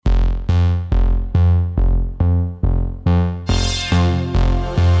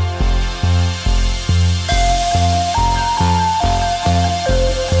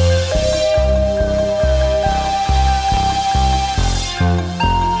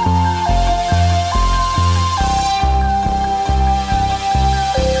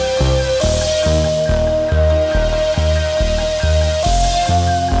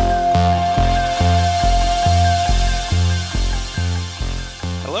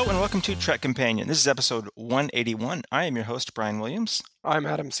Hello and welcome to Trek Companion. This is episode 181. I am your host, Brian Williams. I'm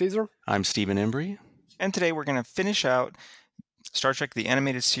Adam Caesar. I'm Stephen Embry. And today we're going to finish out Star Trek The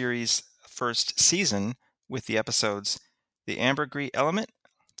Animated Series first season with the episodes The Ambergris Element,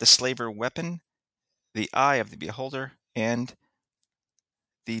 The Slaver Weapon, The Eye of the Beholder, and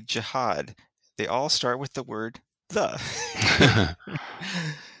The Jihad. They all start with the word the.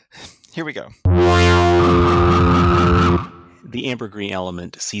 Here we go. The Ambergris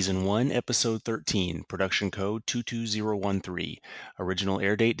Element, Season 1, Episode 13, Production Code 22013. Original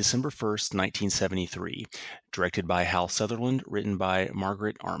air date December 1st, 1973. Directed by Hal Sutherland, written by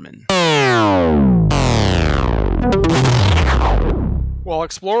Margaret Arman. While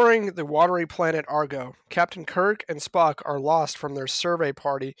exploring the watery planet Argo, Captain Kirk and Spock are lost from their survey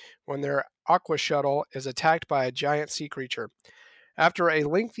party when their Aqua shuttle is attacked by a giant sea creature. After a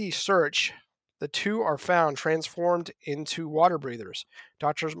lengthy search, the two are found transformed into water breathers.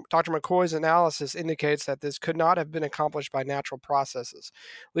 Dr. McCoy's analysis indicates that this could not have been accomplished by natural processes,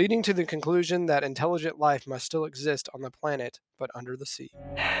 leading to the conclusion that intelligent life must still exist on the planet, but under the sea.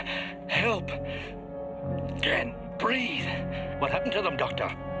 Help! Can't breathe. What happened to them, Doctor?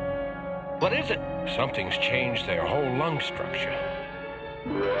 What is it? Something's changed their whole lung structure.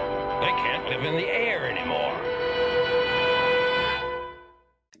 They can't live in the air anymore.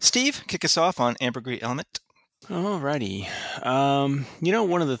 Steve, kick us off on Ambergris Element. Alrighty.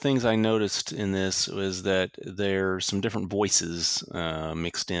 One of the things I noticed in this was that there's some different voices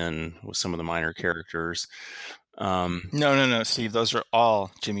mixed in with some of the minor characters. No, Steve. Those are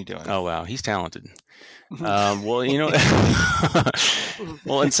all Jimmy Doohan. Oh, wow. He's talented. Well,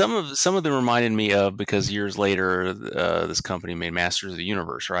 and some of them reminded me of, because years later, this company made Masters of the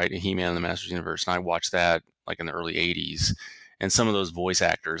Universe, right? He-Man and the Masters of the Universe. And I watched that like in the early 80s. And some of those voice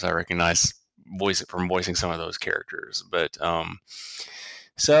actors, I recognize from voicing some of those characters. But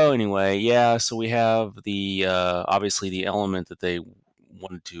so anyway, yeah. So we have the obviously the element that they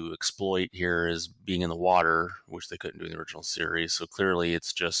wanted to exploit here is being in the water, which they couldn't do in the original series. So clearly,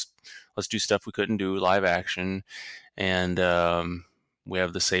 it's just let's do stuff we couldn't do live action, and we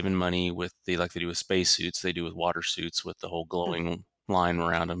have the saving money with like they do with spacesuits, they do with water suits with the whole glowing line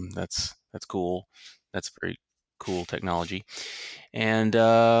around them. That's cool. That's very cool technology. And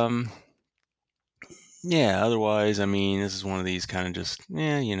otherwise, I mean, this is one of these kind of just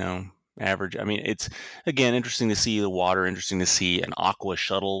average. I mean, it's again interesting to see the water, interesting to see an aqua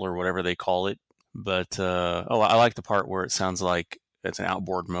shuttle or whatever they call it. But I like the part where it sounds like it's an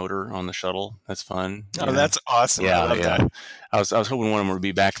outboard motor on the shuttle. That's fun. That's awesome. Yeah, I love that. I was hoping one of them would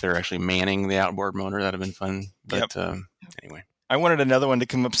be back there actually manning the outboard motor. That'd have been fun. But anyway. I wanted another one to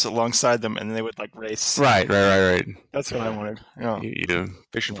come up alongside them, and they would like race. Right. That's what I wanted. Yeah. Either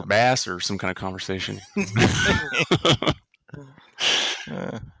fishing for bass or some kind of conversation.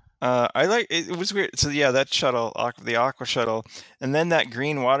 I like it. It was weird. So yeah, that shuttle, the Aqua shuttle, and then that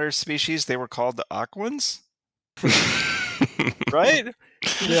green water species, they were called the Aquans, right?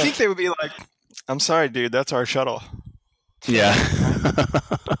 You think they would be like, "I'm sorry, dude, that's our shuttle." Yeah.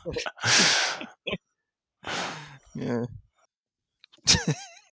 Yeah.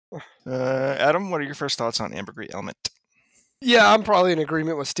 Adam, what are your first thoughts on Ambergris Element? Yeah, I'm probably in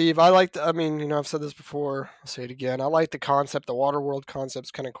agreement with Steve. I've said this before. I'll say it again. I like the concept. The water world concept's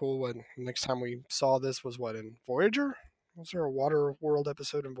kind of cool. When next time we saw this was in Voyager? Was there a water world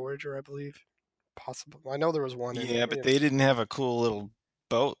episode in Voyager, I believe? Possible. I know there was one. Yeah, but they didn't have a cool little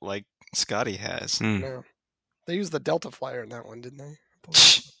boat like Scotty has. No. They used the Delta Flyer in that one, didn't they?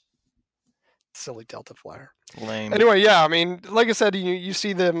 Silly Delta Flyer. Lame. Anyway, yeah, I mean, like I said, you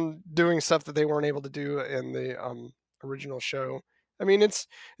see them doing stuff that they weren't able to do in the original show. I mean, it's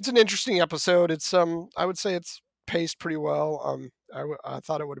an interesting episode. It's I would say it's paced pretty well. I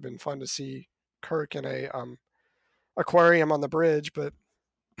thought it would have been fun to see Kirk in a aquarium on the bridge, but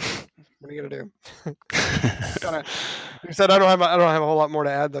what are you gonna do? You said I don't have a whole lot more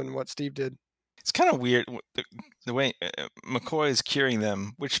to add than what Steve did. It's kind of weird the way McCoy is curing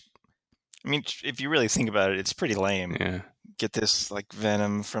them, which, I mean, if you really think about it, it's pretty lame. Yeah. Get this like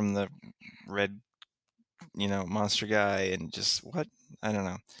venom from the red, monster guy, and just what? I don't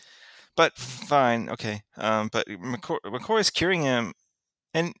know. But fine, okay. But McCoy's curing him,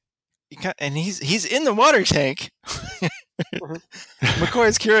 and he's in the water tank.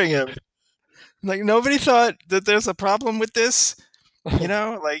 McCoy's curing him. Like, nobody thought that there's a problem with this.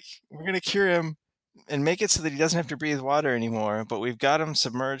 Like, we're gonna cure him and make it so that he doesn't have to breathe water anymore, but we've got him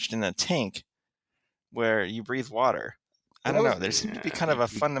submerged in a tank where you breathe water. I don't know. There seemed to be kind of a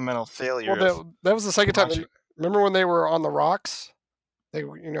fundamental failure. Well, that was the second time. Remember when they were on the rocks? They,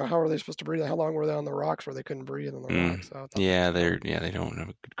 how were they supposed to breathe? How long were they on the rocks where they couldn't breathe on the rocks? So I thought Yeah, that was they don't have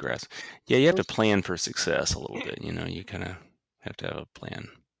a good grasp. Yeah, you have to plan for success a little bit. You kind of have to have a plan.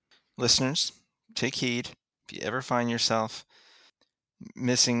 Listeners, take heed. If you ever find yourself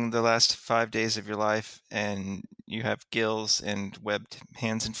missing the last 5 days of your life and you have gills and webbed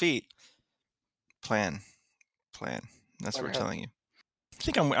hands and feet, plan. That's what we're telling you. I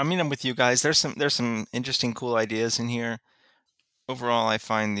think I'm with you guys. There's some interesting, cool ideas in here. Overall, I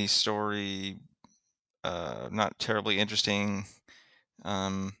find the story not terribly interesting.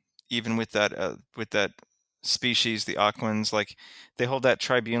 Even with that species, the Aquans, like they hold that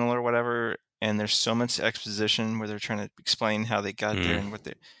tribunal or whatever, and there's so much exposition where they're trying to explain how they got there and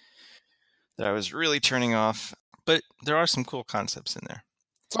that I was really turning off. But there are some cool concepts in there.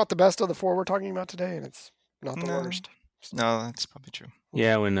 It's not the best of the 4 we're talking about today, and it's not the worst. No, that's probably true.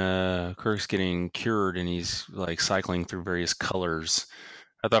 Yeah, when Kirk's getting cured and he's like cycling through various colors,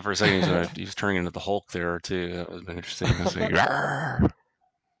 I thought for a second he was turning into the Hulk there too. That was interesting.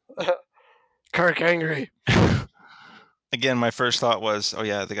 Kirk angry. Again, my first thought was, oh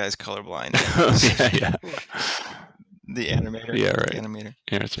yeah, the guy's colorblind. yeah. The animator. Yeah, right. The animator.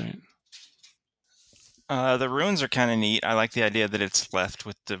 Yeah, that's right. The ruins are kind of neat. I like the idea that it's left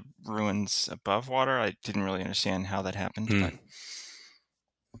with the ruins above water. I didn't really understand how that happened. But...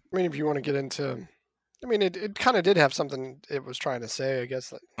 I mean, if you want to get into... I mean, it kind of did have something it was trying to say, I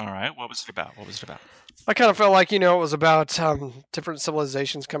guess. All right. What was it about? I kind of felt like, it was about different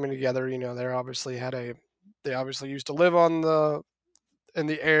civilizations coming together. They obviously used to live in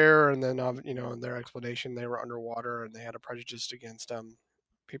the air, and then, in their explanation, they were underwater, and they had a prejudice against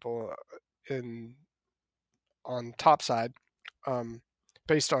people on topside,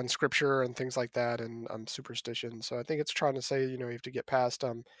 based on scripture and things like that, and superstition. So I think it's trying to say, you have to get past...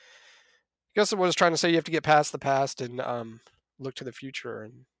 I guess it was trying to say you have to get past the past and look to the future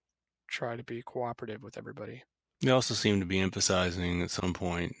and try to be cooperative with everybody. They also seem to be emphasizing at some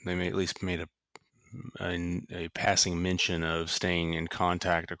point, they may at least made a passing mention of staying in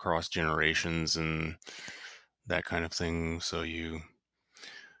contact across generations and that kind of thing, so you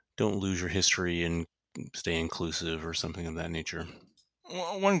don't lose your history and stay inclusive or something of that nature.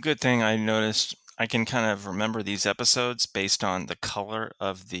 One good thing I noticed, I can kind of remember these episodes based on the color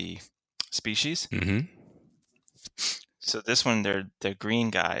of the species. Mm-hmm. So this one, they're green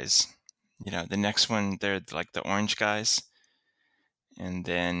guys. The next one, they're like the orange guys. And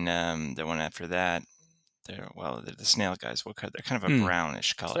then the one after that, they're the snail guys. What color? They're kind of a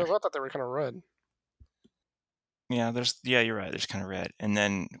brownish color. So I thought they were kind of red. Yeah, you're right. There's kind of red. And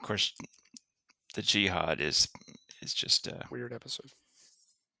then, of course, the Jihad is just a weird episode.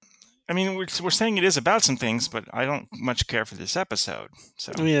 I mean, we're saying it is about some things, but I don't much care for this episode.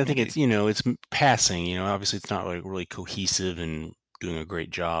 So I mean, I think it's it's passing. Obviously it's not like really cohesive and doing a great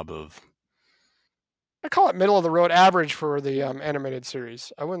job of. I call it middle of the road average for the animated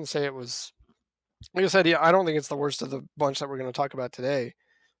series. I wouldn't say it was. Like I said, I don't think it's the worst of the bunch that we're going to talk about today.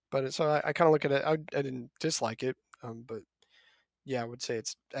 But so I kind of look at it. I didn't dislike it, but yeah, I would say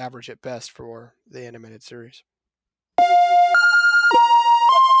it's average at best for the animated series.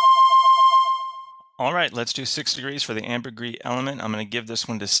 All right, let's do 6 degrees for the ambergris element. I'm going to give this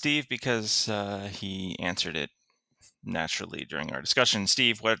one to Steve because he answered it naturally during our discussion.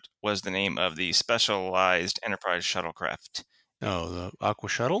 Steve, what was the name of the specialized Enterprise shuttlecraft? Oh, the Aqua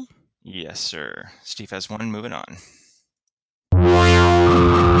Shuttle? Yes, sir. Steve has one. Moving on.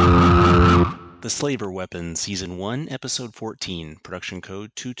 The Slaver Weapon, Season 1, Episode 14, Production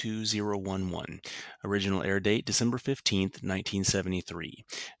Code 22011. Original air date December 15th, 1973.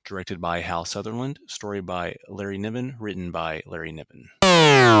 Directed by Hal Sutherland. Story by Larry Niven. Written by Larry Niven.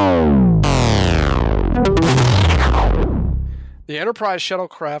 The Enterprise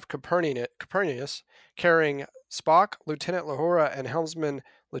shuttlecraft Copernicus, carrying Spock, Lieutenant Uhura, and helmsman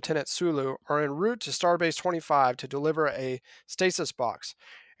Lieutenant Sulu, are en route to Starbase 25 to deliver a stasis box,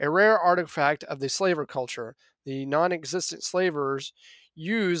 a rare artifact of the slaver culture. The non-existent slavers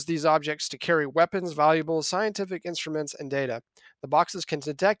use these objects to carry weapons, valuables, scientific instruments, and data. The boxes can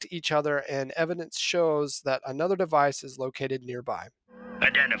detect each other, and evidence shows that another device is located nearby.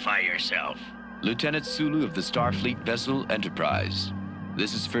 Identify yourself. Lieutenant Sulu of the Starfleet vessel Enterprise.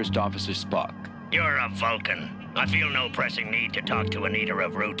 This is First Officer Spock. You're a Vulcan. I feel no pressing need to talk to an eater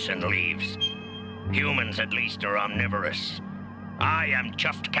of roots and leaves. Humans, at least, are omnivorous. I am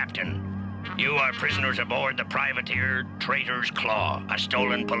Chuffed Captain. You are prisoners aboard the privateer Traitor's Claw, a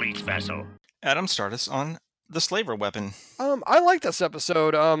stolen police vessel. Adam, start us on the Slaver Weapon. I like this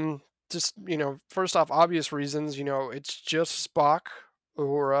episode. Just, first off, obvious reasons. It's just Spock,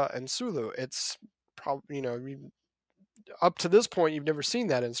 Uhura, and Sulu. It's probably, up to this point, you've never seen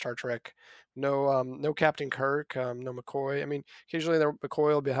that in Star Trek. No Captain Kirk, no McCoy. I mean, occasionally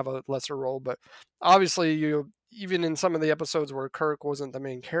McCoy will have a lesser role, but obviously, even in some of the episodes where Kirk wasn't the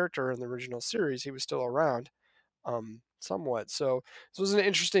main character in the original series, he was still around, somewhat. So this was an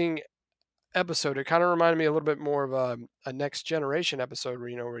interesting episode. It kind of reminded me a little bit more of a Next Generation episode,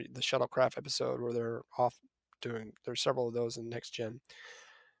 where the shuttlecraft episode where they're off doing. There's several of those in Next Gen.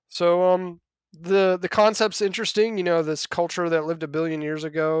 So the concept's interesting. This culture that lived 1 billion years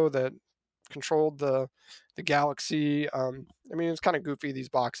ago that controlled the galaxy. I mean, it's kind of goofy, these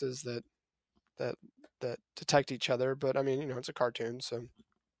boxes that detect each other, but I mean, it's a cartoon. So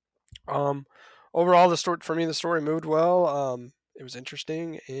overall, the story moved well. It was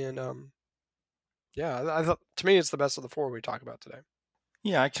interesting, and yeah, I thought, to me, it's the best of the 4 we talk about today.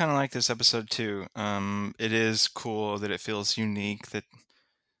 Yeah, I kind of like this episode too. It is cool that it feels unique that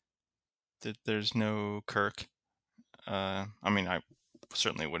there's no Kirk. I mean, I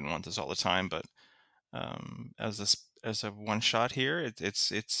certainly wouldn't want this all the time, but as a one shot here,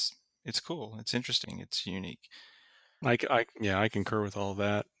 it's cool. It's interesting. It's unique. I concur with all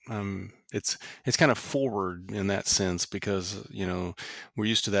that. It's kind of forward in that sense because we're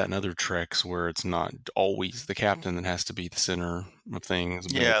used to that in other Treks where it's not always the captain that has to be the center of things.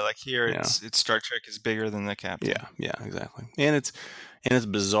 But, Yeah, like here, it's Star Trek is bigger than the captain. Yeah, exactly. And it's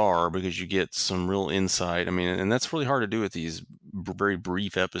bizarre because you get some real insight. I mean, and that's really hard to do with these very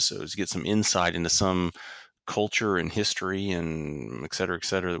brief episodes. Get some insight into some culture and history and et cetera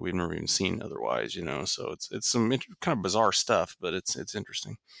that we've never even seen otherwise, so it's some kind of bizarre stuff, but it's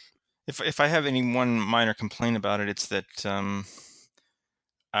interesting. If I have any one minor complaint about it, it's that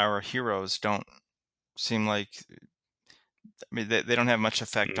our heroes don't seem like, I mean, they don't have much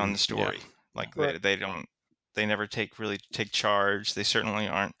effect on the story. Yeah. Like they never really take charge. They certainly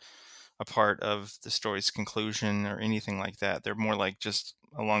aren't a part of the story's conclusion or anything like that. They're more like just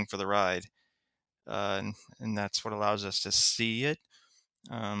along for the ride. And that's what allows us to see it.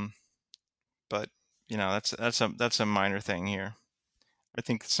 But that's a minor thing here. I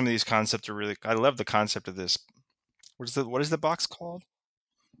think some of these concepts are really. I love the concept of this. What is the box called?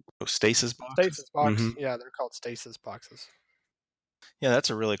 Oh, stasis box. Stasis box. Mm-hmm. Yeah, they're called stasis boxes. Yeah, that's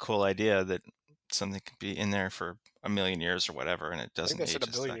a really cool idea that something could be in there for 1 million years or whatever, and it doesn't. I think they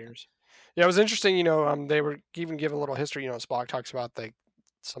said 1 billion years. Yeah, it was interesting. They were even given a little history. Spock talks about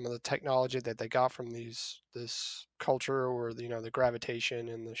some of the technology that they got from this culture, or the gravitation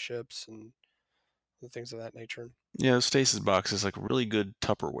in the ships and the things of that nature. Yeah, the stasis box is like really good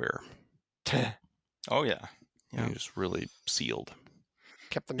Tupperware. Oh yeah, just really sealed.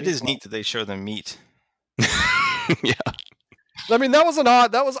 Kept the meat. It is neat that they show the meat. Yeah. I mean, that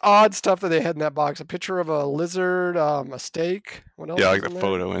was odd stuff that they had in that box. A picture of a lizard, a steak. What else? Yeah, like the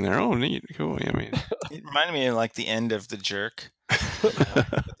photo in there. Oh, neat, cool. I mean, it reminded me of like the end of The Jerk.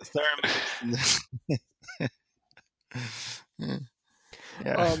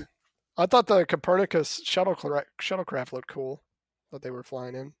 Yeah. I thought the Copernicus shuttlecraft looked cool that they were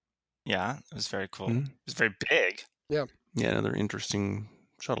flying in. Yeah, it was very cool. Mm-hmm. It was very big. Yeah. Yeah, another interesting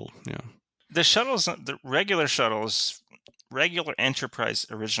shuttle. Yeah. The shuttles, the regular shuttles, regular Enterprise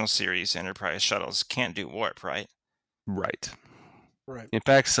original series Enterprise shuttles can't do warp, right? Right. Right. In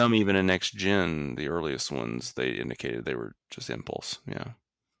fact, some even in Next Gen, the earliest ones, they indicated they were just impulse. Yeah.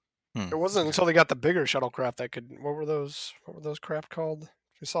 It wasn't until they got the bigger shuttlecraft that could. What were those craft called?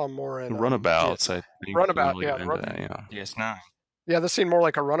 We saw more in runabouts. I think runabout. Yeah. DS9. Yeah, this seemed more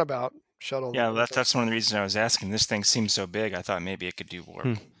like a runabout shuttle. Yeah, that's one of the reasons I was asking. This thing seems so big. I thought maybe it could do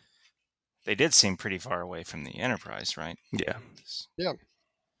warp. They did seem pretty far away from the Enterprise, right? Yeah. Yeah.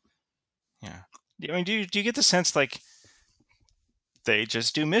 Yeah. I mean, do you get the sense like they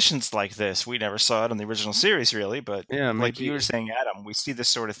just do missions like this? We never saw it on the original series, really, but yeah, like you were saying, Adam, we see this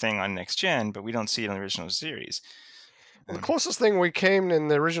sort of thing on Next Gen, but we don't see it on the original series. Well, the closest thing we came in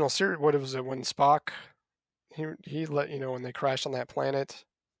the original series, what was it when Spock, he let when they crashed on that planet?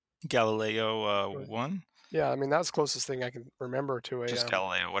 Galileo 1? Yeah, I mean, that's the closest thing I can remember to a... Just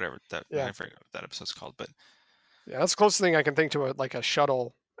Galileo, whatever. I forget what that episode's called, but... Yeah, that's the closest thing I can think to a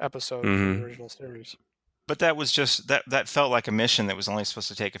shuttle episode from the original series. But that was just... That felt like a mission that was only supposed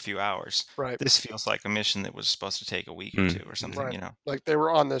to take a few hours. Right. This feels like a mission that was supposed to take a week or two or something, right. Like they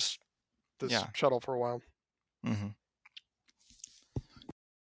were on this shuttle for a while. Mm-hmm.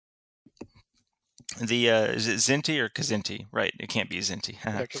 Is it Zinti or Kazinti? Right, it can't be Zinti.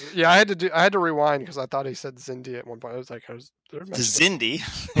 I had to rewind because I thought he said Zindi at one point. I was like, Zindi.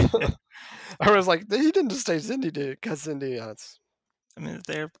 I was like, he didn't just say Zindi, did Kazindi? I mean,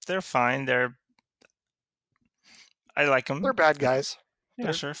 they're fine. I like them. They're bad guys. Yeah,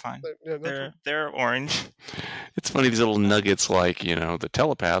 They're- sure, fine. That's They're orange. It's funny, these little nuggets like, the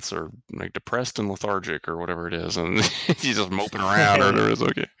telepaths are like depressed and lethargic or whatever it is, and he's just moping around or whatever. It's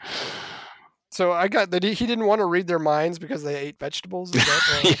okay. So I got that he didn't want to read their minds because they ate vegetables. Is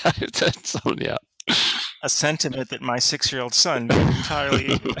that, Yeah, A sentiment that my 6-year-old son didn't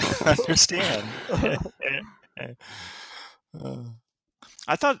entirely understand.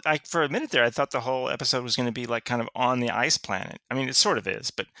 I thought, for a minute there, I thought the whole episode was going to be like kind of on the ice planet. I mean, it sort of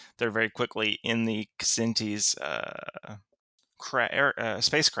is, but they're very quickly in the Kzinti's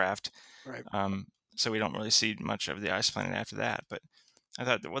spacecraft. Right. So we don't really see much of the ice planet after that. But I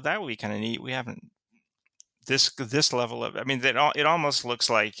thought, well, that would be kind of neat. We haven't this level of. I mean, it almost looks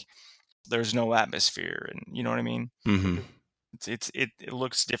like there's no atmosphere, and you know what I mean. Mm-hmm. It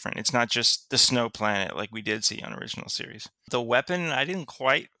looks different. It's not just the snow planet like we did see on original series. The weapon I didn't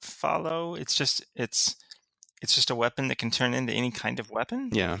quite follow. It's just a weapon that can turn into any kind of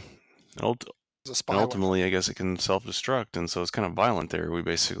weapon. Yeah. it's a spy And weapon. ultimately, I guess it can self-destruct, and so it's kind of violent there. We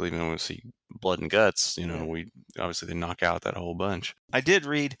basically, when we see blood and guts, we obviously they knock out that whole bunch. I did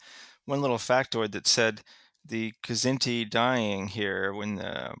read one little factoid that said the Kzinti dying here when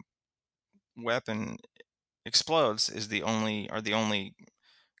the weapon explodes are the only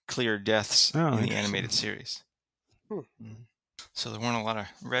clear deaths Oh, in the interesting. animated series. So there weren't a lot of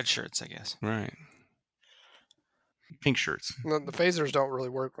red shirts, I guess. Right. Pink shirts. No, the phasers don't really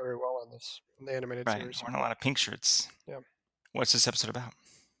work very well in the animated Right, series. there weren't a lot of pink shirts. Yeah. What's this episode about?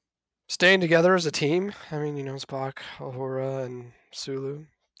 Staying together as a team. I mean, Spock, Uhura, and Sulu.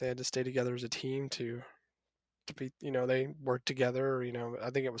 They had to stay together as a team to be. They worked together. I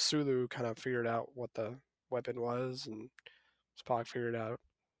think it was Sulu kind of figured out what the weapon was, and Spock figured out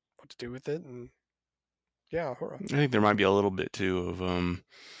what to do with it. And yeah, Uhura. I think there might be a little bit too of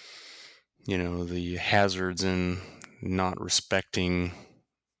the hazards in not respecting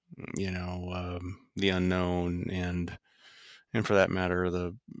the unknown and for that matter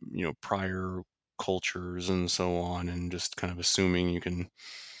the prior cultures and so on, and just kind of assuming you can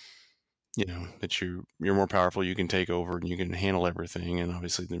that you're more powerful, you can take over and you can handle everything, and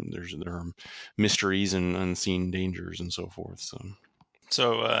obviously there are mysteries and unseen dangers and so forth.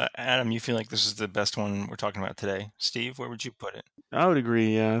 So, Adam, you feel like this is the best one we're talking about today. Steve, where would you put it? I would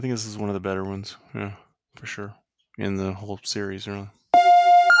agree. Yeah, I think this is one of the better ones. Yeah, for sure, in the whole series, really.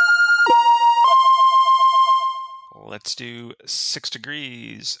 Let's do 6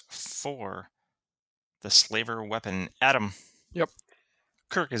 Degrees for the Slaver weapon. Adam. Yep.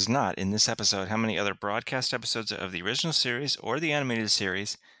 Kirk is not in this episode. How many other broadcast episodes of the original series or the animated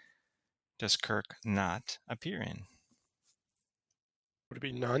series does Kirk not appear in? Would it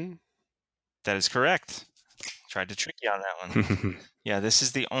be none? That is correct. Tried to trick you on that one. Yeah, this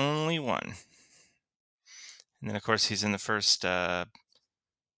is the only one. And then, of course, he's in the first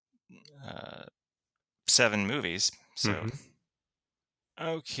 7 movies. So,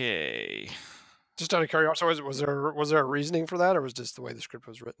 okay. Just out of curiosity, was there a reasoning for that, or was just the way the script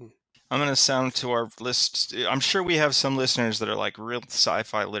was written? I'm going to sound to our list. I'm sure we have some listeners that are like real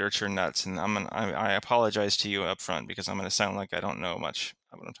sci-fi literature nuts, and I apologize to you up front because I'm going to sound like I don't know much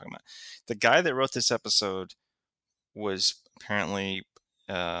of what I'm talking about. The guy that wrote this episode was apparently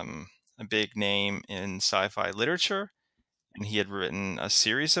a big name in sci-fi literature, and he had written a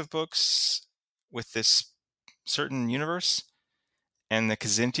series of books with this certain universe, and the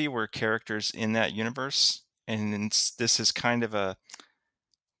Kzinti were characters in that universe, and this is kind of a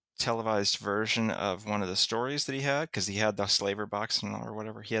televised version of one of the stories that he had, because he had the Slaver box or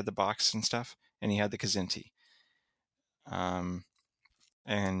whatever. He had the box and stuff, and he had the Kzinti. And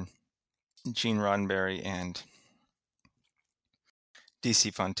Gene Roddenberry and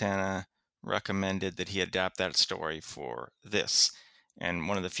DC Fontana recommended that he adapt that story for this. And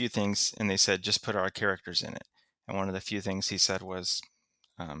one of the few things, and they said, just put our characters in it. And one of the few things he said was,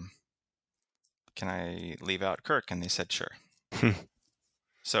 can I leave out Kirk? And they said, sure.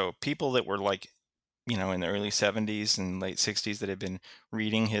 So people that were like, in the early 70s and late 60s that had been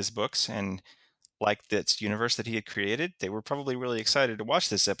reading his books and liked this universe that he had created, they were probably really excited to watch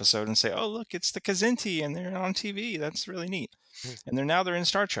this episode and say, oh, look, it's the Kzinti and they're on TV. That's really neat. And they're in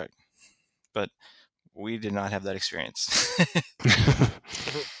Star Trek. But we did not have that experience.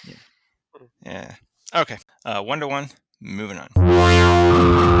 Yeah. Okay. 1-1. Moving on.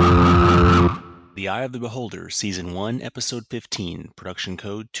 The Eye of the Beholder, Season 1, Episode 15, Production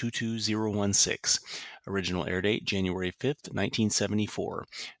Code 22016. Original air date January 5th, 1974.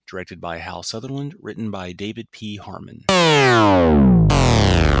 Directed by Hal Sutherland, written by David P. Harmon.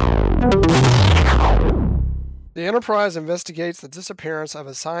 The Enterprise investigates the disappearance of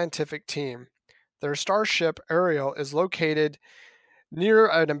a scientific team. Their starship, Ariel, is located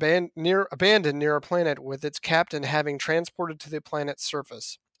abandoned near a planet with its captain having transported to the planet's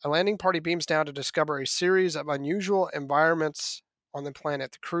surface. A landing party beams down to discover a series of unusual environments on the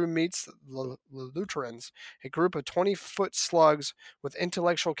planet. The crew meets the Lutherans, a group of 20-foot slugs with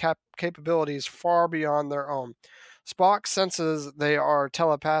intellectual capabilities far beyond their own. Spock senses they are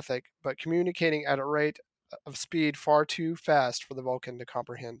telepathic, but communicating at a rate of speed far too fast for the Vulcan to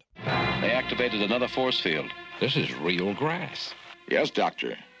comprehend. They activated another force field. This is real grass. Yes,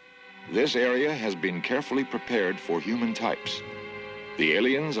 Doctor. This area has been carefully prepared for human types. The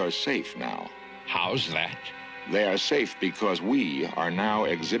aliens are safe now. How's that? They are safe because we are now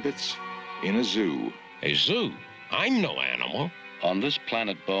exhibits in a zoo. A zoo? I'm no animal. On this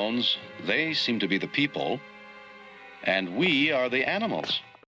planet, Bones, they seem to be the people, and we are the animals.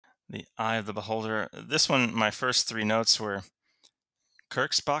 The Eye of the Beholder. This one, my first 3 notes were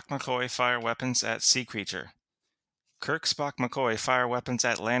Kirk, Spock, McCoy fire weapons at sea creature. Kirk, Spock, McCoy fire weapons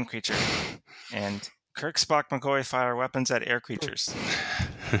at land creature. And Kirk, Spock, McCoy fire weapons at air creatures.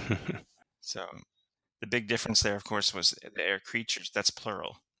 So the big difference there, of course, was the air creatures. That's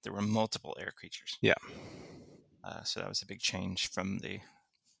plural. There were multiple air creatures. Yeah. So that was a big change from the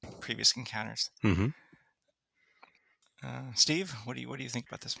previous encounters. Mm-hmm. Steve, what do you think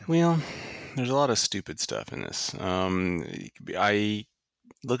about this one? Well, there's a lot of stupid stuff in this. I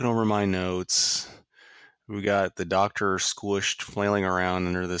looking over my notes. We got the Doctor squished, flailing around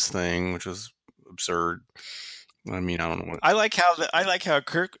under this thing, which was absurd. I mean, I don't know what. I like how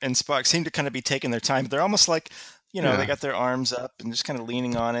Kirk and Spock seem to kind of be taking their time. They're almost like, they got their arms up and just kind of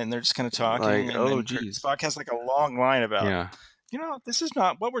leaning on it, and they're just kind of talking. Like, and oh, then geez. Spock has like a long line about, Yeah. This is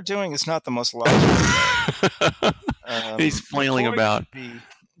not what we're doing. Is not the most logical. He's flailing McCoy about.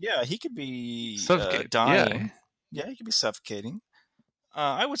 He could be Suffocating. dying. Yeah, he could be suffocating.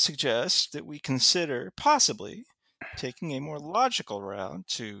 I would suggest that we consider possibly taking a more logical route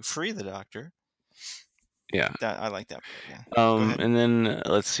to free the Doctor. Yeah. I like that part, yeah. And then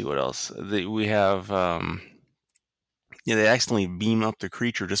let's see what else. We have. They accidentally beam up the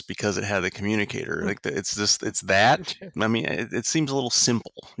creature just because it had the communicator. Like it's that. I mean, it seems a little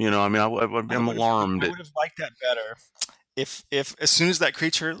simple. I mean, I'm alarmed. I would have liked that better if as soon as that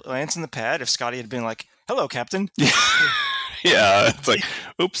creature lands in the pad, if Scotty had been like, "Hello, Captain." Yeah, it's like,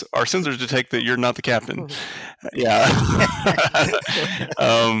 oops, our sensors detect that you're not the captain. Yeah.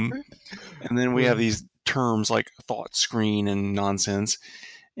 And then we have these terms like thought screen and nonsense.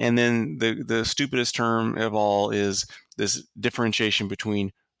 And then the stupidest term of all is this differentiation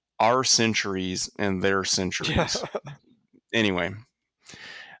between our centuries and their centuries. Yeah. Anyway,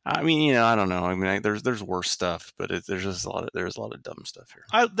 I mean, I don't know. I mean, there's worse stuff, but there's a lot of dumb stuff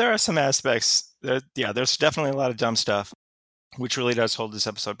here. There are some aspects. There's definitely a lot of dumb stuff, which really does hold this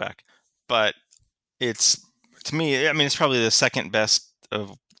episode back. But it's, to me, I mean, it's probably the second best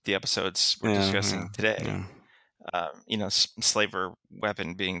of the episodes we're discussing today. Yeah. Slaver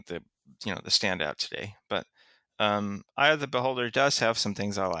weapon being the standout today. But Eye of the Beholder does have some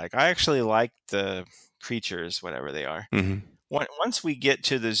things I like. I actually like the creatures, whatever they are. Mm-hmm. Once we get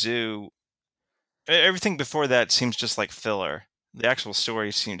to the zoo, everything before that seems just like filler. The actual story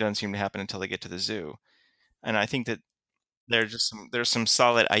doesn't seem to happen until they get to the zoo. And I think that there's some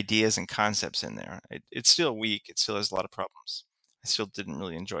solid ideas and concepts in there. It's still weak. It still has a lot of problems. I still didn't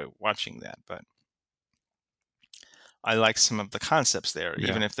really enjoy watching that, but I like some of the concepts there,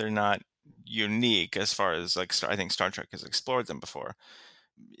 even if they're not unique as far as I think Star Trek has explored them before.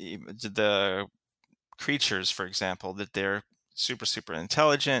 The creatures, for example, that they're super, super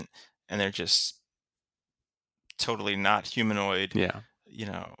intelligent and they're just totally not humanoid. Yeah.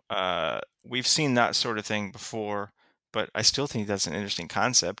 We've seen that sort of thing before, but I still think that's an interesting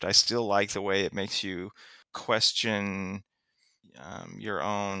concept. I still like the way it makes you question your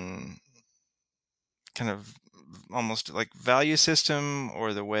own kind of almost like value system,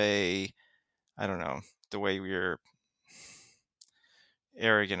 or the way, I don't know, the way we're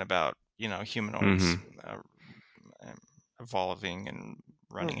arrogant about, humanoids evolving and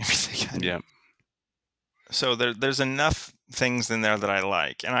running everything. Yeah. So there's enough things in there that I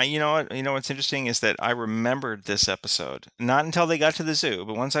like. And what's interesting is that I remembered this episode, not until they got to the zoo,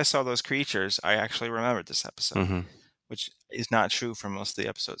 but once I saw those creatures, I actually remembered this episode, which is not true for most of the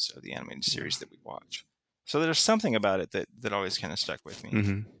episodes of the animated series that we watch. So there's something about it that always kind of stuck with me.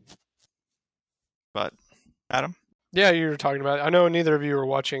 Mm-hmm. But Adam? Yeah, you were talking about it. I know neither of you were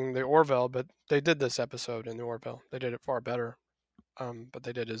watching the Orville, but they did this episode in the Orville. They did it far better. But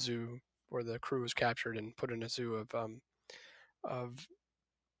they did a zoo where the crew was captured and put in a zoo of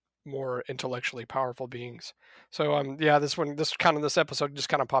more intellectually powerful beings. So this episode just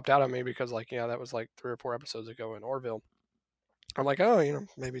kind of popped out on me because that was like 3 or 4 episodes ago in Orville. I'm like, oh,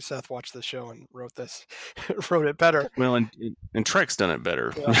 maybe Seth watched the show and wrote it better. Well, and Trek's done it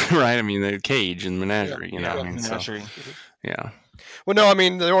better, Yeah. right? I mean, the Cage and Menagerie, Yeah, I mean, Menagerie. So, yeah. Well, no, I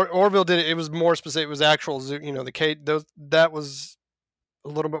mean, the Orville did it. It was more specific. It was actual zoo. The cage. That was a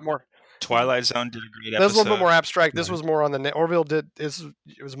little bit more. Twilight Zone did a great That was a little bit episode. more abstract. This Right. was more on the Orville did. It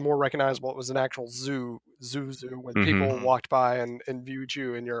was more recognizable. It was an actual zoo where people walked by and viewed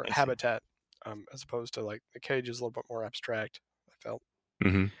you in your I see. habitat, as opposed to like the cage is a little bit more abstract. I felt.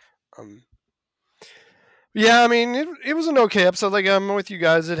 Mm-hmm. Yeah, I mean, it was an okay episode. Like, I'm with you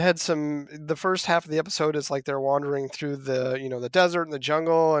guys. It had some. The first half of the episode is like they're wandering through the the desert and the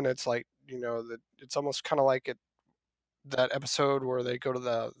jungle, and it's like it's almost kind of like that episode where they go to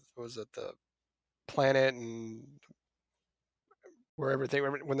the planet and where everything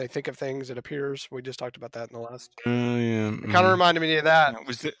when they think of things it appears. We just talked about that in the last. Yeah. It kind of reminded me of that.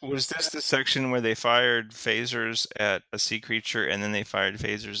 Was this the section where they fired phasers at a sea creature and then they fired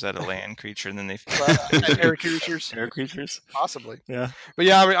phasers at a land creature and then they Air creatures? Air creatures? Possibly. Yeah. But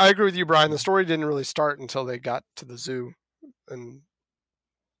yeah, I mean, I agree with you, Brian. The story didn't really start until they got to the zoo, and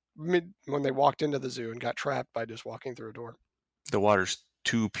when they walked into the zoo and got trapped by just walking through a door. The water's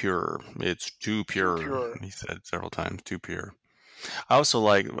too pure. It's too pure. pure. He said several times, too pure. I also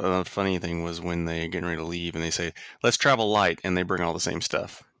like the funny thing was when they're getting ready to leave and they say, "Let's travel light," and they bring all the same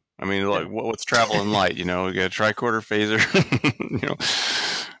stuff. I mean, like, what's travel in light? We got a tricorder, phaser,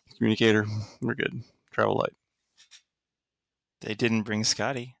 communicator. We're good. Travel light. They didn't bring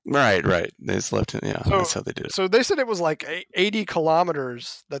Scotty. Right. They just left it. Yeah, that's how they did it. So they said it was like 80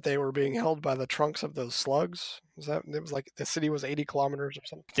 kilometers that they were being held by the trunks of those slugs. It was like the city was 80 kilometers or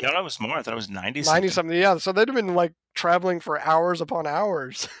something? I thought it was more. I thought it was 90 something. Yeah, so they'd have been like traveling for hours upon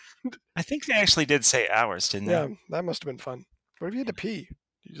hours. I think they actually did say hours, didn't they? Yeah, that must have been fun. What if you had to pee?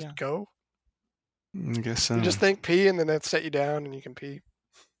 You just go? I guess so. You just think pee and then they'd set you down and you can pee.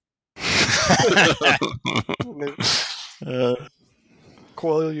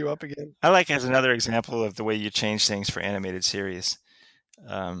 Coil you up again. I like as another example of the way you change things for animated series.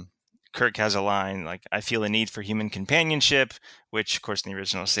 Kirk has a line like, "I feel a need for human companionship," which, of course, in the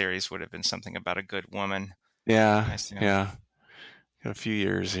original series would have been something about a good woman. Yeah, Nice, yeah. Got a few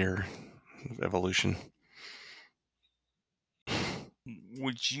years here of evolution.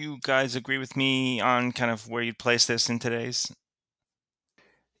 Would you guys agree with me on kind of where you'd place this in today's?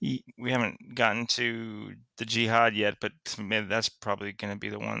 We haven't gotten to the Jihad yet, but maybe that's probably going to be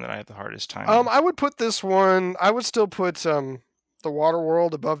the one that I have the hardest time with. I would put this one. I would still put the Water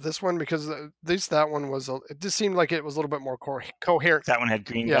World above this one because at least that one was. It just seemed like it was a little bit more coherent. That one had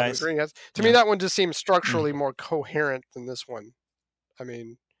green Yeah, guys. the green guys. To me, that one just seemed structurally more coherent than this one. I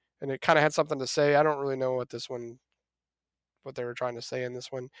mean, and it kind of had something to say. I don't really know what they were trying to say in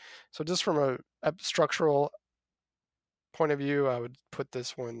this one. So just from a structural point of view, I would put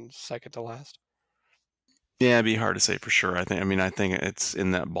this one second to last. Yeah, it'd be hard to say for sure. I think it's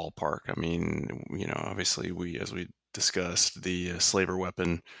in that ballpark. I mean, obviously as we discussed, the slaver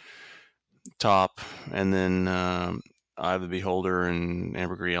weapon top, and then Eye of the Beholder and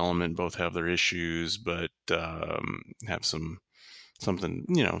Ambergris Element both have their issues, but have something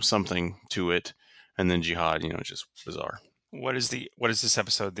to it. And then Jihad, just bizarre. What is this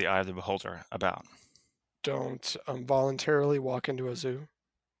episode, The Eye of the Beholder, about? Don't voluntarily walk into a zoo.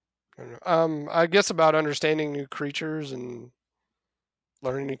 I don't know. I guess about understanding new creatures and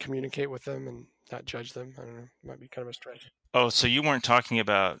learning to communicate with them and not judge them. I don't know. It might be kind of a stretch. Oh, so you weren't talking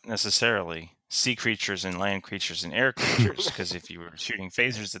about necessarily sea creatures and land creatures and air creatures, because if you were shooting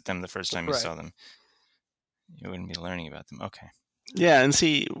phasers at them the first time you saw them, you wouldn't be learning about them. Okay. Yeah, and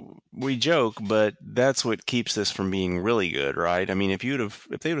see, we joke, but that's what keeps this from being really good, right? I mean, if they would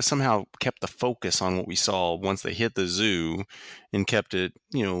have somehow kept the focus on what we saw once they hit the zoo, and kept it,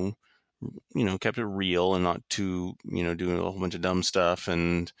 kept it real and not too, doing a whole bunch of dumb stuff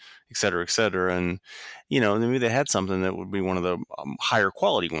and et cetera, and maybe they had something that would be one of the higher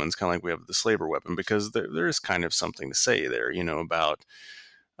quality ones, kind of like we have the slaver weapon, because there is kind of something to say there, about.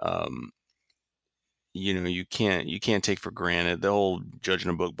 You can't take for granted the whole judging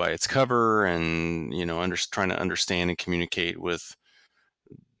a book by its cover, and trying to understand and communicate with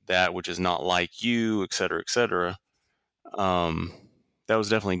that which is not like you, et cetera, et cetera. That was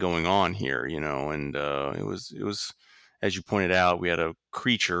definitely going on here, and it was, as you pointed out, we had a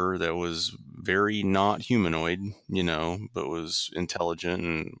creature that was very not humanoid, but was intelligent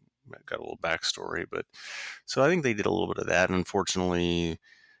and got a little backstory. But so I think they did a little bit of that. And unfortunately,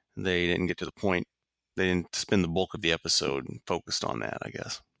 they didn't get to the point. They didn't spend the bulk of the episode focused on that, I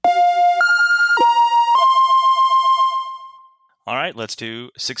guess. All right, let's do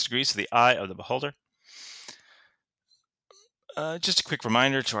 6 degrees to the Eye of the Beholder. Just a quick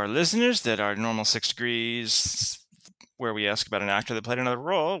reminder to our listeners that our normal 6 degrees, where we ask about an actor that played another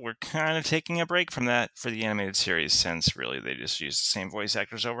role, we're kind of taking a break from that for the animated series, since really they just use the same voice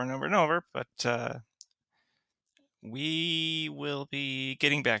actors over and over and over. But we will be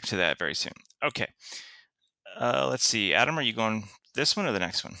getting back to that very soon. Okay. Let's see. Adam, are you going this one or the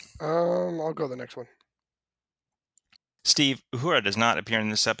next one? I'll go the next one. Steve, Uhura does not appear in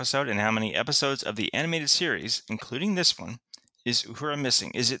this episode. In how many episodes of the animated series, including this one, is Uhura missing?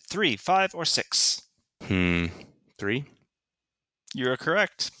 Is it 3, 5, or 6? 3. You're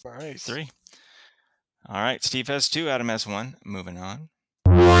correct. Nice. 3. All right. Steve has 2. Adam has 1. Moving on.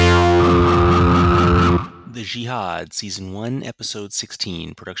 The Jihad, Season 1, Episode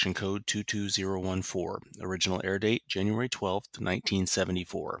 16, Production Code 22014. Original air date, January 12th,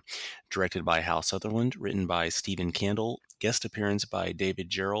 1974. Directed by Hal Sutherland, written by Stephen Candle. Guest appearance by David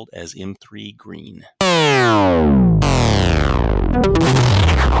Gerald as M3 Green.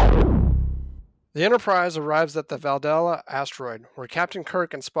 The Enterprise arrives at the Valdella asteroid, where Captain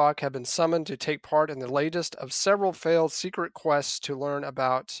Kirk and Spock have been summoned to take part in the latest of several failed secret quests to learn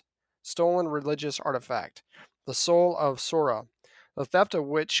about stolen religious artifact, the Soul of Sora, the theft of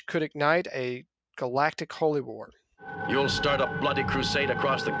which could ignite a galactic holy war. You'll start a bloody crusade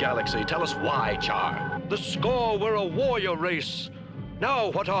across the galaxy. Tell us why, Char. The score, we're a warrior race.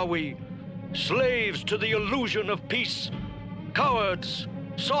 Now what are we? Slaves to the illusion of peace. Cowards,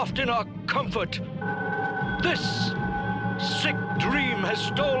 soft in our comfort. This sick dream has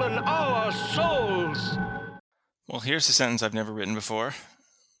stolen our souls. Well, here's a sentence I've never written before.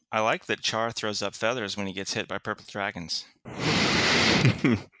 I like that Char throws up feathers when he gets hit by purple dragons.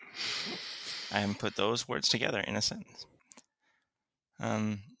 I haven't put those words together in a sentence.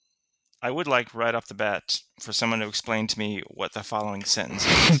 I would like right off the bat for someone to explain to me what the following sentence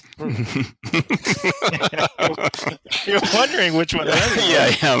is. You're wondering which one it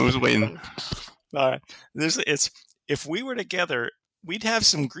is. Yeah, I was waiting. All right. It's if we were together, we'd have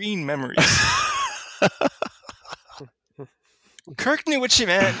some green memories. Kirk knew what she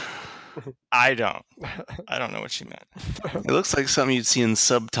meant. I don't know what she meant. It looks like something you'd see in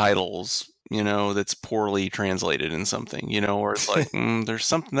subtitles, that's poorly translated in something, where it's like, there's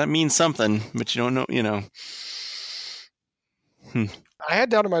something that means something, but you don't know, I had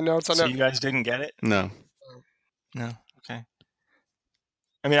down in my notes. So you guys didn't get it? No. No? Okay.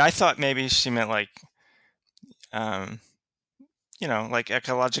 I mean, I thought maybe she meant like, like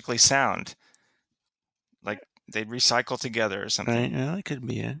ecologically sound. Like they'd recycle together or something. Right, yeah, that could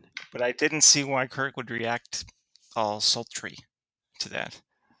be it. But I didn't see why Kirk would react all sultry to that.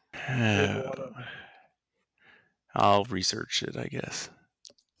 I'll research it, I guess.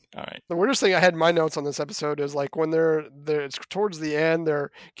 All right. The weirdest thing I had in my notes on this episode is like when they're it's towards the end,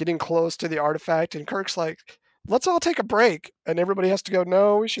 they're getting close to the artifact, and Kirk's like, "Let's all take a break," and everybody has to go,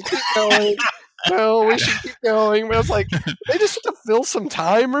 "No, we should keep going." No, we should keep going. But I was like, they just have to fill some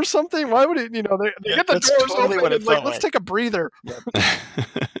time or something. Why would it? They get the doors totally open what it and like, felt let's like. take a breather.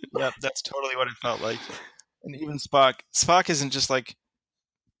 Yep, that's totally what it felt like. And even Spock isn't just like,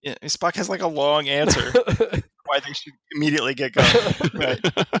 Spock has like a long answer why they should immediately get going. Right.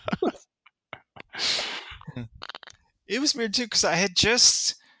 It was weird too because I had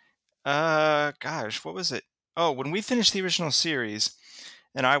just, what was it? Oh, when we finished the original series,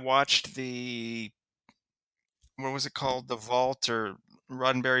 and I watched what was it called? The Vault or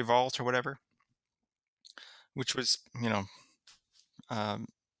Roddenberry Vault or whatever, which was, kind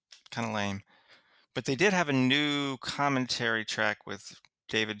of lame. But they did have a new commentary track with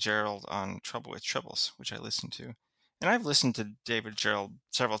David Gerald on Trouble with Tribbles, which I listened to. And I've listened to David Gerald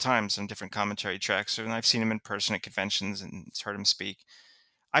several times on different commentary tracks, and I've seen him in person at conventions and heard him speak.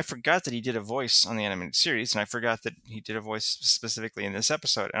 I forgot that he did a voice on the animated series, and I forgot that he did a voice specifically in this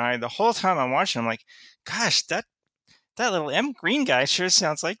episode. And the whole time I'm watching, I'm like, gosh, that little M. Green guy sure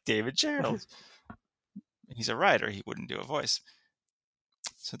sounds like David Gerald. He's a writer. He wouldn't do a voice.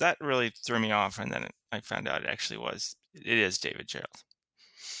 So that really threw me off, and then I found out it is David Gerald,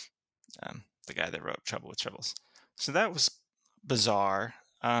 the guy that wrote Trouble with Tribbles. So that was bizarre.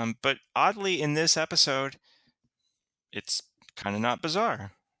 But oddly, in this episode, it's kind of not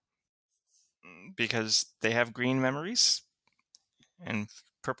bizarre, because they have green memories and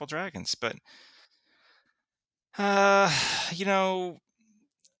purple dragons. But, I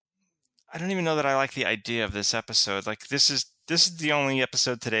don't even know that I like the idea of this episode. Like, this is the only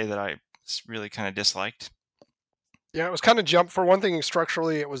episode today that I really kind of disliked. Yeah, it was kind of for one thing,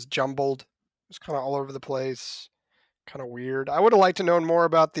 structurally, it was jumbled. It was kind of all over the place, kind of weird. I would have liked to know more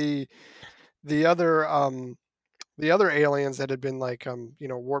about the other the other aliens that had been like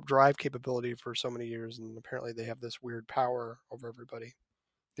warp drive capability for so many years, and apparently they have this weird power over everybody.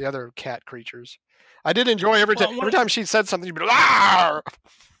 The other cat creatures. I did enjoy every time she said something, you'd be like, "Arr!"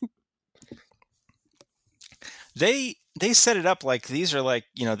 They set it up like these are like,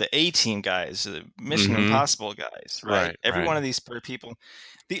 the A-Team guys, the Mission Impossible guys, right? Every one of these people.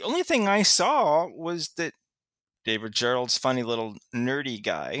 The only thing I saw was that David Gerald's funny little nerdy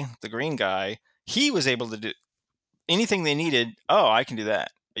guy, the green guy, he was able to do anything they needed. Oh, I can do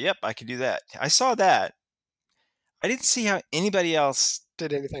that. Yep, I can do that. I saw that. I didn't see how anybody else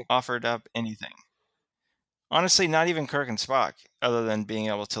did anything. Offered up anything. Honestly, not even Kirk and Spock, other than being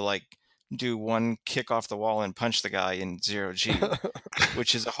able to like do one kick off the wall and punch the guy in 0G,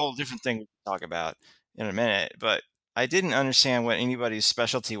 which is a whole different thing we can talk about in a minute. But I didn't understand what anybody's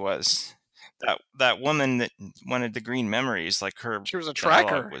specialty was. That woman that wanted the green memories, like her, she was a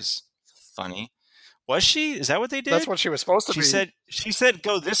tracker. Was funny. Was she? Is that what they did? That's what she was supposed to be. She said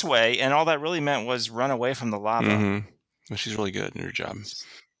go this way, and all that really meant was run away from the lava. Mm-hmm. Well, she's really good in her job.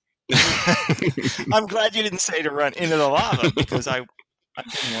 I'm glad you didn't say to run into the lava, because I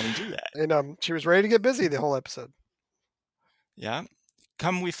didn't want to do that. And she was ready to get busy the whole episode. Yeah.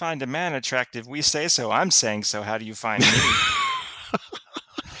 Come we find a man attractive, we say so. I'm saying so. How do you find me?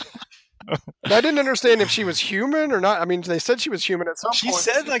 I didn't understand if she was human or not. I mean, they said she was human at some point. She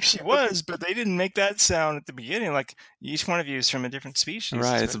said like she was, but they didn't make that sound at the beginning. Like each one of you is from a different species.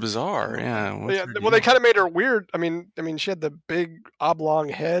 Right, it's bizarre. Yeah. Well, they kind of made her weird. I mean, she had the big oblong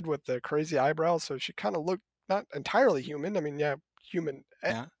head with the crazy eyebrows, so she kind of looked not entirely human. I mean, yeah,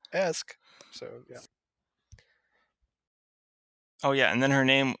 human-esque. So yeah. Oh yeah, and then her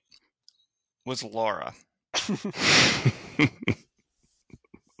name was Laura.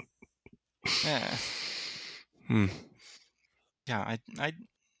 Yeah. Yeah, I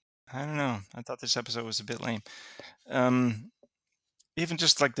don't know. I thought this episode was a bit lame. Even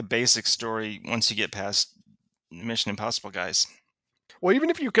just like the basic story, once you get past Mission Impossible guys. Well,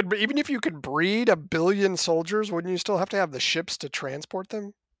 even if you could breed 1 billion soldiers, wouldn't you still have to have the ships to transport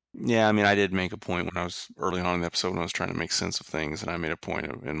them? Yeah, I mean, I did make a point when I was early on in the episode when I was trying to make sense of things, and I made a point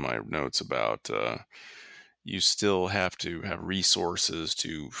in my notes about you still have to have resources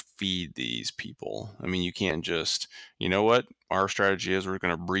to feed these people. I mean, you can't just, you know what? Our strategy is we're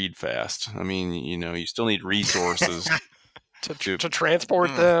going to breed fast. I mean, you still need resources to transport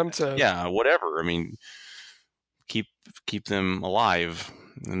them to. Yeah, whatever. I mean, keep them alive,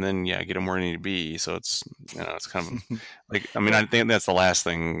 and then get them where they need to be. So it's it's kind of like, I mean, I think that's the last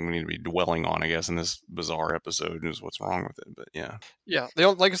thing we need to be dwelling on, I guess, in this bizarre episode is what's wrong with it. But yeah.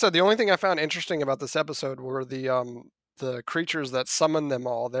 Like I said, the only thing I found interesting about this episode were the creatures that summoned them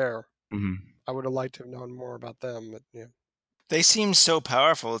all there. Mm-hmm. I would have liked to have known more about them, but yeah. They seem so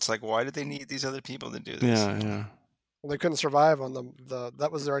powerful. It's like, why did they need these other people to do this? Yeah. Well, they couldn't survive on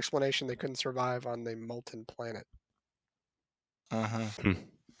that was their explanation. They couldn't survive on the molten planet.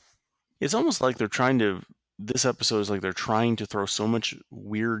 It's almost like this episode is like they're trying to throw so much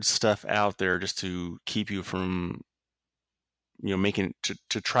weird stuff out there just to keep you from, making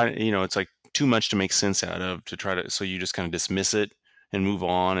to try to, it's like too much to make sense out of, so you just kind of dismiss it and move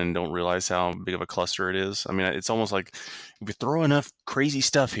on and don't realize how big of a cluster it is. I mean, it's almost like if we throw enough crazy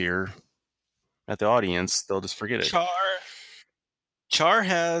stuff here at the audience, they'll just forget it. Char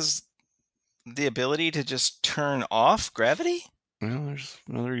has the ability to just turn off gravity? Well, there's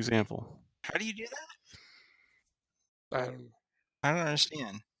another example. How do you do that? I don't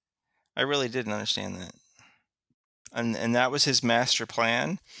understand. I really didn't understand that. And that was his master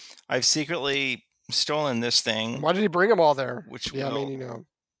plan. I've secretly stolen this thing. Why did he bring them all there? Which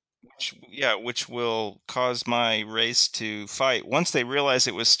will cause my race to fight. Once they realize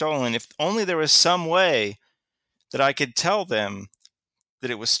it was stolen, if only there was some way that I could tell them that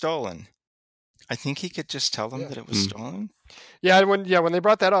it was stolen. I think he could just tell them that it was stolen. Yeah, when they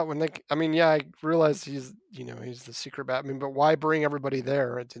brought that up, I realized he's the secret Batman, but why bring everybody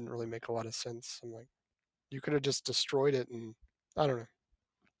there? It didn't really make a lot of sense. I'm like, you could have just destroyed it, and I don't know.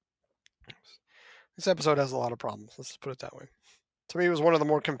 This episode has a lot of problems. Let's just put it that way. To me, it was one of the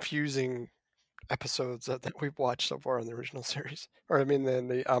more confusing episodes that we've watched so far in the original series,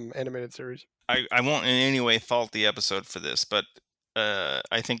 the animated series. I won't in any way fault the episode for this, but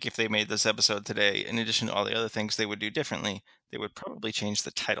I think if they made this episode today, in addition to all the other things they would do differently, they would probably change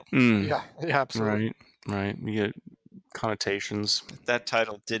the title. Yeah, absolutely. Right. You get connotations. That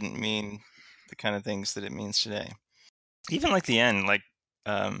title didn't mean the kind of things that it means today. Even like the end,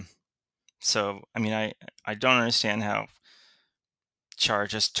 so, I mean, I don't understand how Char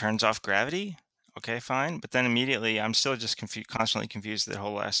just turns off gravity. Okay, fine. But then immediately, I'm still just constantly confused the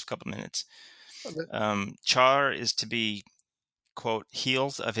whole last couple minutes. Char is to be, quote,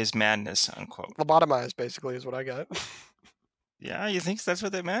 healed of his madness, unquote. Lobotomized, basically, is what I got. Yeah, you think that's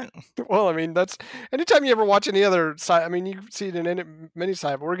what they meant? Well, I mean, that's anytime you ever watch any other side. I mean, you see it in any many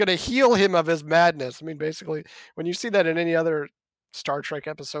side. We're going to heal him of his madness. I mean, basically, when you see that in any other Star Trek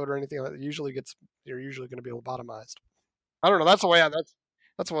episode or anything like that, you're usually going to be lobotomized. I don't know. That's the way.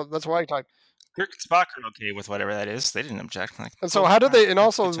 That's why I talk. Kirk and Spock are okay with whatever that is. They didn't object. Like, And so, cool, how did they? And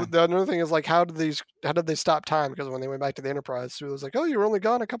alright, also, good time. the another thing is like, how did they stop time? Because when they went back to the Enterprise, Sulu was like, "Oh, you were only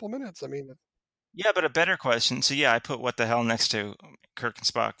gone a couple minutes." I mean, Yeah, but a better question. So yeah, I put what the hell next to Kirk and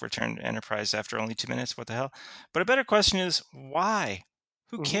Spock returned to Enterprise after only 2 minutes. What the hell? But a better question is why?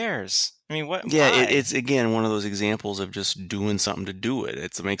 Who Mhm. cares? I mean, what? Yeah, why? it's again one of those examples of just doing something to do it.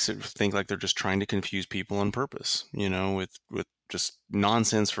 It makes it think like they're just trying to confuse people on purpose, with just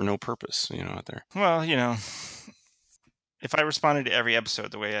nonsense for no purpose, out there. Well, if I responded to every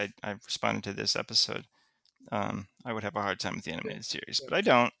episode the way I responded to this episode, I would have a hard time with the animated series. But I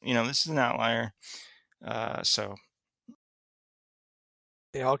don't. This is an outlier. So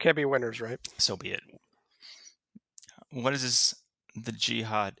they all can't be winners, right? so be it. What is the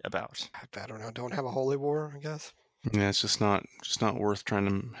jihad about? I don't know. Don't have a holy war, I guess. Yeah, it's just not worth trying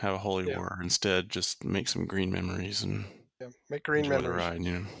to have a holy Yeah. war. Instead, just make some green memories and make green enjoy memories.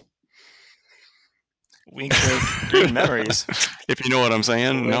 the ride. Wink, wink, green memories. If you know what I'm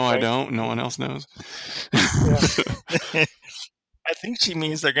saying. Wink, No, I wink. don't. No one else knows. I think she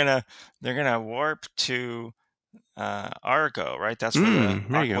means they're gonna warp to Argo, right? That's where the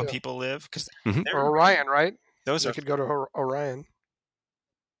there you Aqua go. people live. Because Or Orion, right? those They could go to Orion.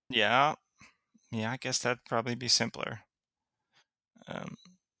 Yeah, I guess that'd probably be simpler.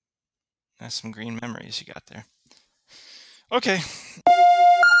 That's some green memories you got there. Okay.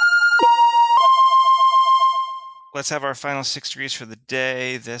 Let's have our final 6 degrees for the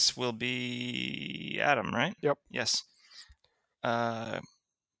day. This will be Adam, right? Yep. Yes.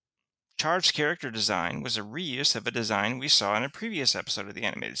 Char's character design was a reuse of a design we saw in a previous episode of the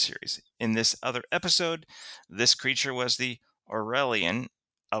animated series. In this other episode, this creature was the Aurelian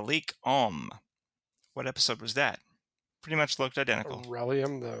Alik Om. What episode was that? Pretty much looked identical.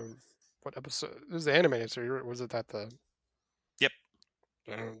 Aurelium, what episode? It was the animated series. Was it that the? Yep.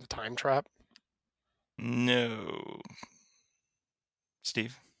 The time trap? No.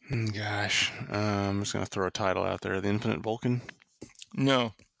 Steve? Gosh, I'm just going to throw a title out there. The Infinite Vulcan?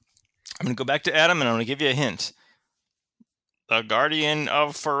 No. I'm going to go back to Adam and I'm going to give you a hint. The Guardian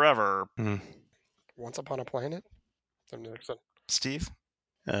of Forever. Once Upon a Planet? Steve?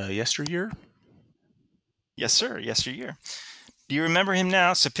 Yesteryear? Yes, sir. Yesteryear. Do you remember him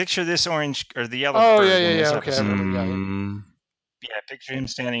now? So picture this orange or the yellow bird. Oh, yeah. Okay, I remember. Yeah, picture him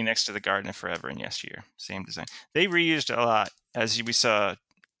standing next to the Garden of Forever in Yesteryear. Same design. They reused a lot. As we saw,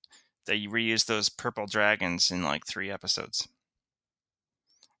 they reused those purple dragons in like 3 episodes.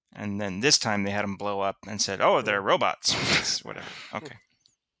 And then this time they had them blow up and said, oh, they're robots. Whatever. Okay.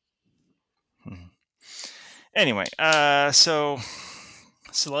 Anyway, so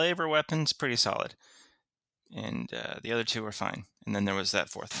Slaver weapons, pretty solid. And the other 2 were fine. And then there was that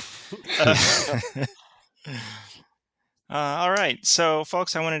 4th. All right. So,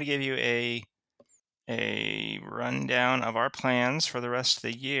 folks, I wanted to give you a rundown of our plans for the rest of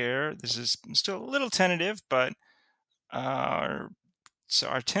the year. This is still a little tentative, but our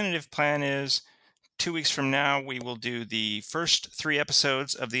tentative plan is 2 weeks from now, we will do the first 3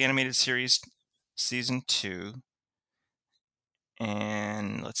 episodes of the animated series season 2.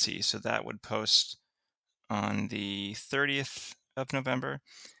 And let's see. So that would post on the 30th of November.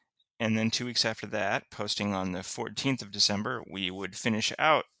 And then 2 weeks after that, posting on the 14th of December, we would finish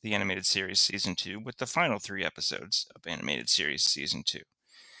out the animated series season 2 with the final 3 episodes of animated series season 2.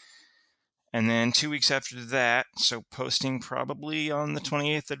 And then 2 weeks after that, so posting probably on the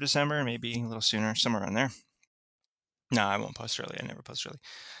 28th of December, maybe a little sooner, somewhere around there. No, I won't post early. I never post early.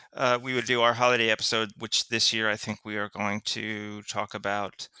 We would do our holiday episode, which this year I think we are going to talk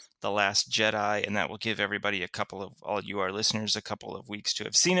about The Last Jedi, and that will give everybody all you, our listeners, a couple of weeks to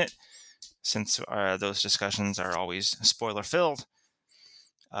have seen it, since those discussions are always spoiler-filled.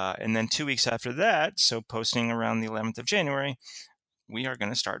 And then 2 weeks after that, so posting around the 11th of January, we are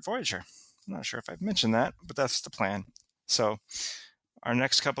going to start Voyager. I'm not sure if I've mentioned that, but that's the plan. So our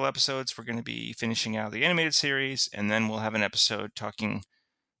next couple episodes, we're going to be finishing out the animated series, and then we'll have an episode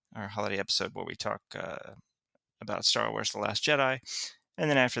our holiday episode where we talk about Star Wars The Last Jedi. And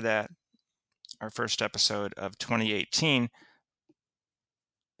then after that, our first episode of 2018,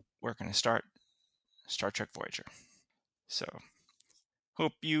 we're going to start Star Trek Voyager. So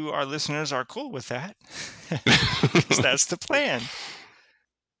hope you, our listeners, are cool with that, because that's the plan.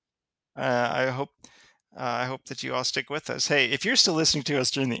 I hope that you all stick with us. Hey, if you're still listening to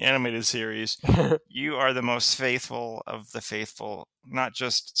us during the animated series, you are the most faithful of the faithful, not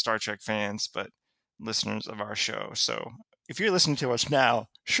just Star Trek fans, but listeners of our show. So if you're listening to us now,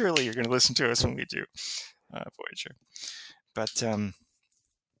 surely you're going to listen to us when we do Voyager. But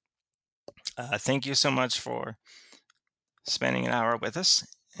thank you so much for spending an hour with us.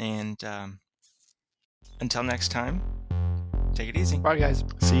 And until next time, take it easy. Bye, guys.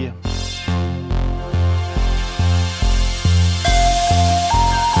 See ya.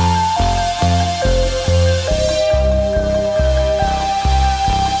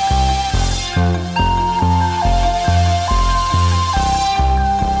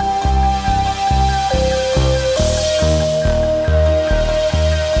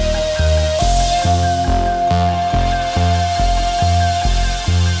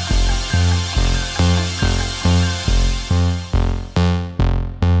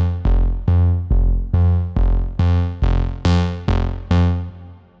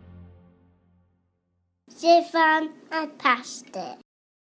 Stefan and Pastor.